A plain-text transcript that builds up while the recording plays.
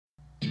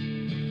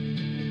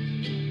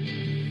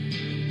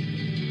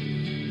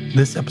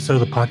This episode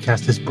of the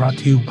podcast is brought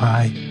to you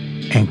by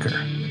Anchor.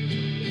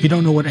 If you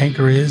don't know what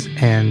Anchor is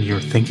and you're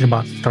thinking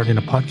about starting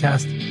a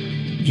podcast,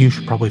 you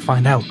should probably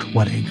find out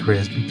what Anchor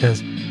is,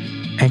 because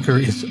Anchor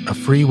is a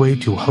free way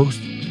to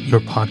host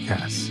your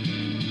podcasts.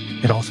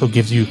 It also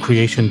gives you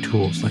creation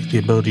tools like the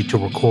ability to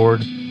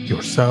record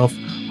yourself,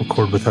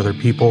 record with other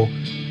people,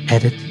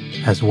 edit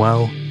as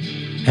well,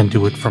 and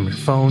do it from your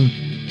phone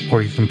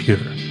or your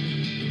computer.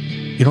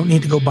 You don't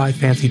need to go buy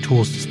fancy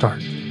tools to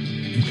start.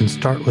 You can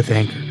start with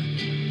Anchor,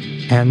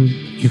 and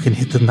you can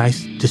hit the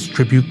nice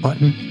distribute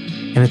button,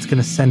 and it's going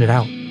to send it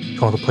out to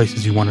all the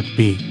places you want it to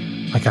be,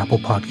 like Apple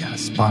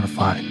Podcasts,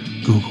 Spotify,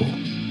 Google,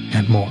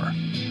 and more.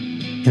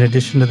 In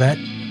addition to that,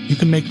 you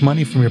can make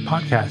money from your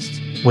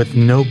podcasts with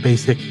no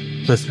basic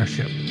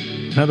listenership.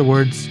 In other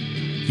words,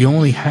 if you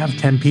only have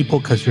 10 people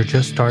because you're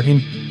just starting,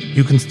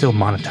 you can still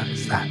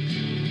monetize that.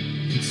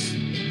 It's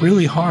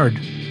really hard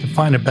to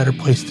find a better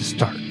place to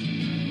start.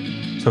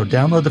 So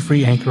download the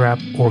free Anchor app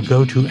or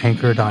go to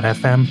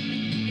anchor.fm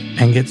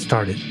and get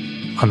started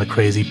on the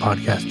crazy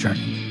podcast journey.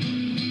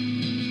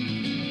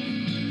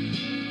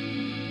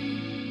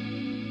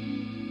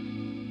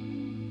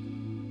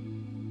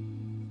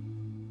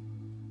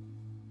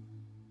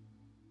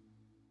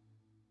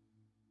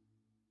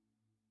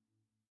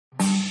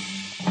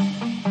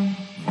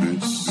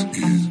 This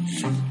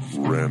is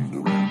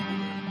Random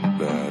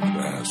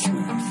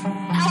Badassery.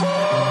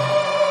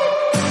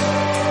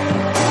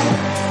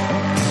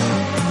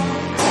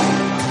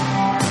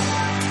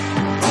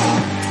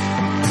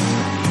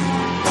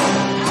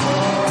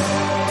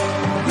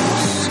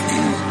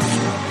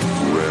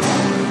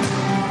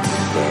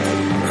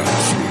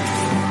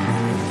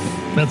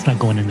 That's not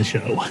going in the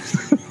show.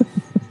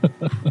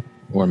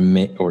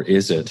 Or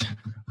is it?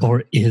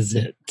 Or is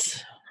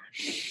it?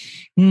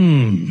 This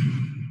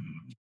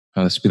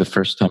will be the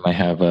first time I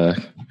have a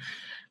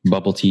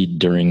bubble tea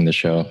during the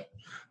show.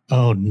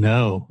 Oh,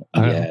 no.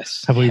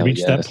 Yes. Have we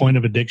reached that point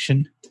of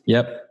addiction?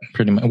 Yep,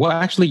 pretty much. Well,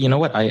 actually, you know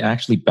what? I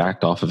actually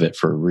backed off of it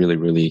for a really,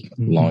 really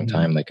long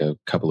time, like a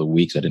couple of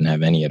weeks. I didn't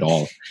have any at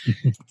all.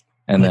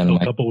 And then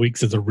a couple of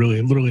weeks is a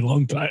really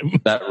long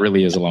time. That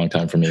really is a long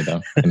time for me,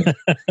 though. I mean,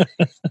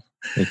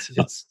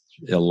 it's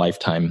a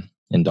lifetime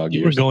in dog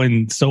years. You were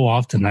going so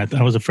often, I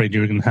was afraid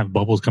you were going to have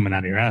bubbles coming out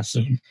of your ass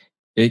soon.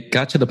 It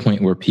got to the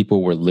point where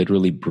people were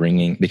literally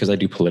bringing, because I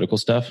do political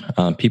stuff,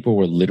 people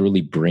were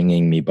literally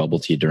bringing me bubble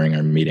tea during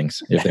our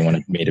meetings if they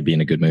wanted me to be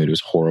in a good mood. It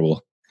was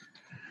horrible.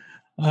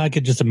 I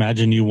could just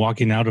imagine you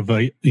walking out of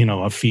a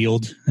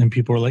field and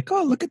people were like,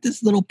 "Oh, look at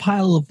this little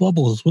pile of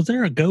bubbles. Was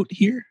there a goat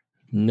here?"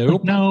 Nope.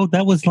 Like, no,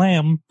 that was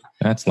Lamb.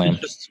 That's Lamb.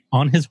 Just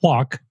on his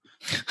walk.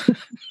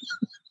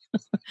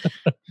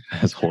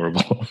 That's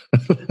horrible.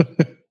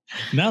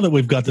 Now that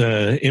we've got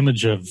the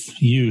image of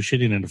you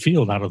shitting in a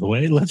field out of the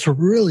way, let's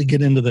really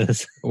get into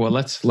this. Well,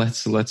 let's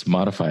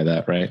modify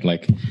that, right?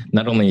 Like,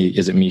 not only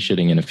is it me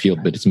shitting in a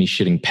field, but it's me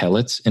shitting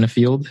pellets in a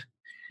field.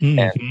 Mm-hmm.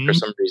 And for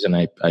some reason,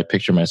 I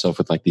picture myself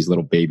with like these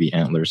little baby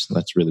antlers.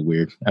 That's really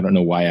weird. I don't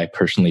know why I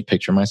personally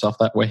picture myself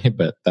that way,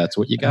 but that's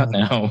what you got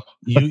now.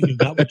 you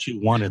got what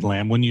you wanted,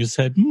 Lamb. When you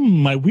said,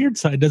 my weird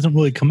side doesn't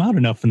really come out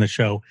enough in the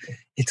show.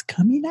 It's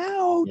coming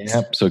out.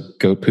 Yep. So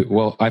goat poop.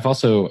 Well, I've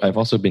also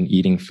been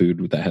eating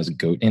food that has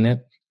goat in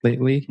it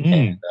lately,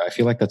 and I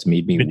feel like that's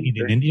made me. Been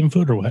eating Indian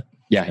food or what?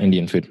 Yeah,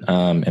 Indian food.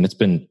 And it's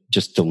been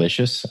just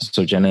delicious.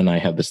 So Jenna and I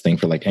have this thing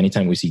for like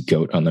anytime we see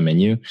goat on the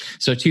menu.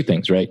 So two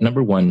things, right?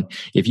 Number one,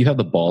 if you have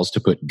the balls to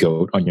put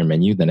goat on your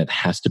menu, then it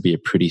has to be a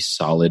pretty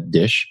solid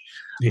dish.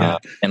 Yeah.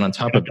 And on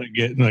top of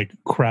get like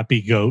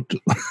crappy goat.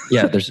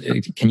 Yeah,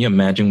 can you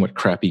imagine what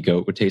crappy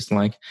goat would taste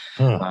like?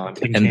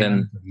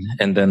 And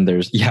then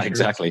there's, yeah,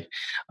 exactly.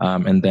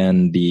 And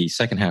then the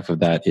second half of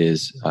that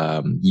is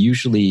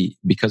usually,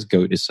 because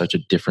goat is such a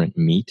different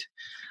meat,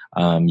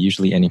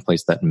 usually any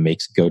place that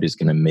makes goat is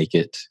going to make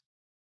it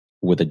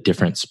with a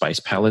different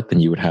spice palette than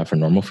you would have for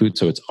normal food.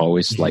 So it's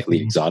always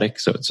slightly exotic.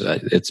 So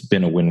it's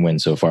been a win-win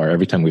so far.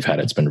 Every time we've had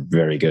it, it's been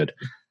very good.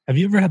 Have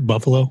you ever had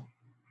buffalo?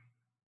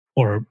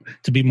 Or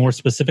to be more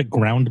specific,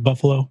 ground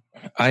buffalo?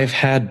 I've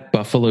had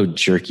buffalo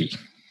jerky.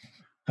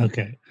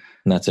 Okay.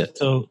 And that's it.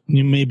 So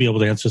you may be able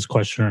to answer this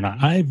question or not.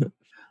 I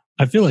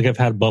feel like I've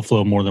had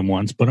buffalo more than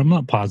once, but I'm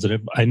not positive.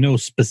 I know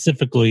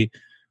specifically,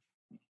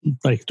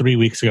 like 3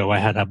 weeks ago, I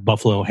had a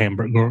buffalo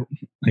hamburger.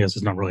 I guess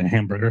it's not really a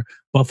hamburger.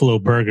 Buffalo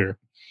burger.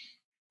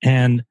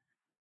 And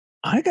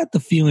I got the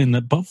feeling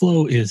that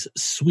buffalo is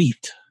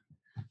sweet.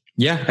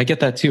 Yeah, I get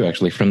that too,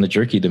 actually. From the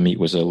jerky, the meat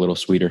was a little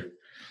sweeter.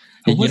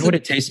 You know what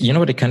it tastes? You know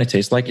what it kind of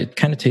tastes like? It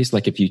kind of tastes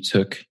like if you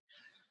took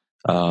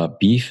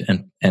beef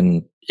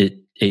and it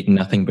ate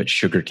nothing but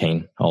sugar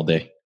cane all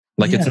day.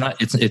 Like it's not.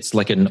 It's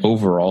like an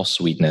overall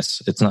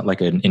sweetness. It's not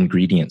like an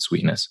ingredient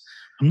sweetness.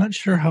 I'm not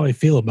sure how I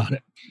feel about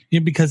it.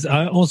 Yeah, because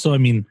I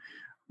mean,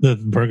 the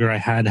burger I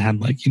had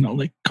like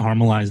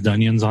caramelized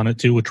onions on it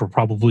too, which were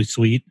probably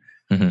sweet.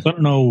 Mm-hmm. So I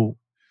don't know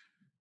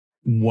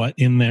what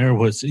in there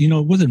was. It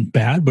wasn't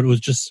bad, but it was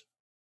just.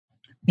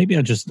 Maybe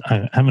I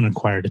haven't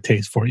acquired a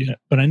taste for it yet,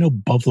 but I know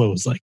buffalo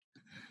is like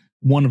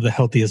one of the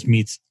healthiest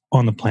meats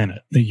on the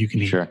planet that you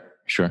can eat.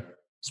 Sure.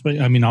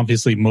 I mean,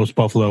 obviously, most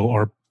buffalo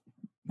are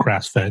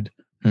grass-fed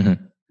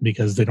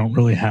because they don't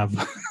really have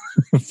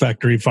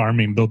factory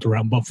farming built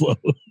around buffalo.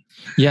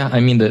 Yeah, I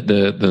mean,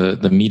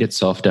 the meat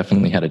itself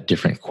definitely had a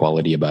different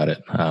quality about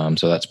it.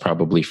 So that's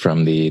probably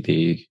from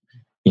the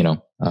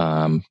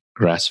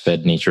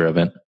grass-fed nature of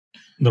it.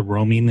 The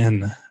roaming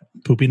and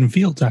pooping in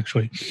fields,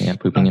 actually. Yeah,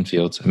 pooping in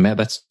fields. Man,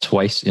 that's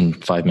twice in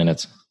 5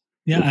 minutes.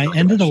 Yeah, I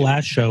ended the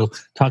last show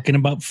talking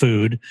about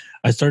food.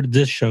 I started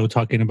this show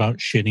talking about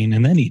shitting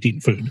and then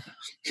eating food.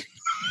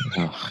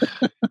 Oh,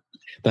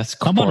 that's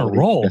I'm on a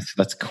roll.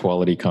 That's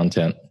quality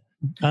content.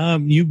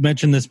 You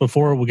mentioned this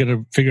before. We're going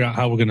to figure out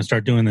how we're going to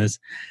start doing this.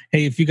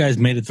 Hey, if you guys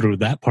made it through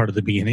that part of the beginning,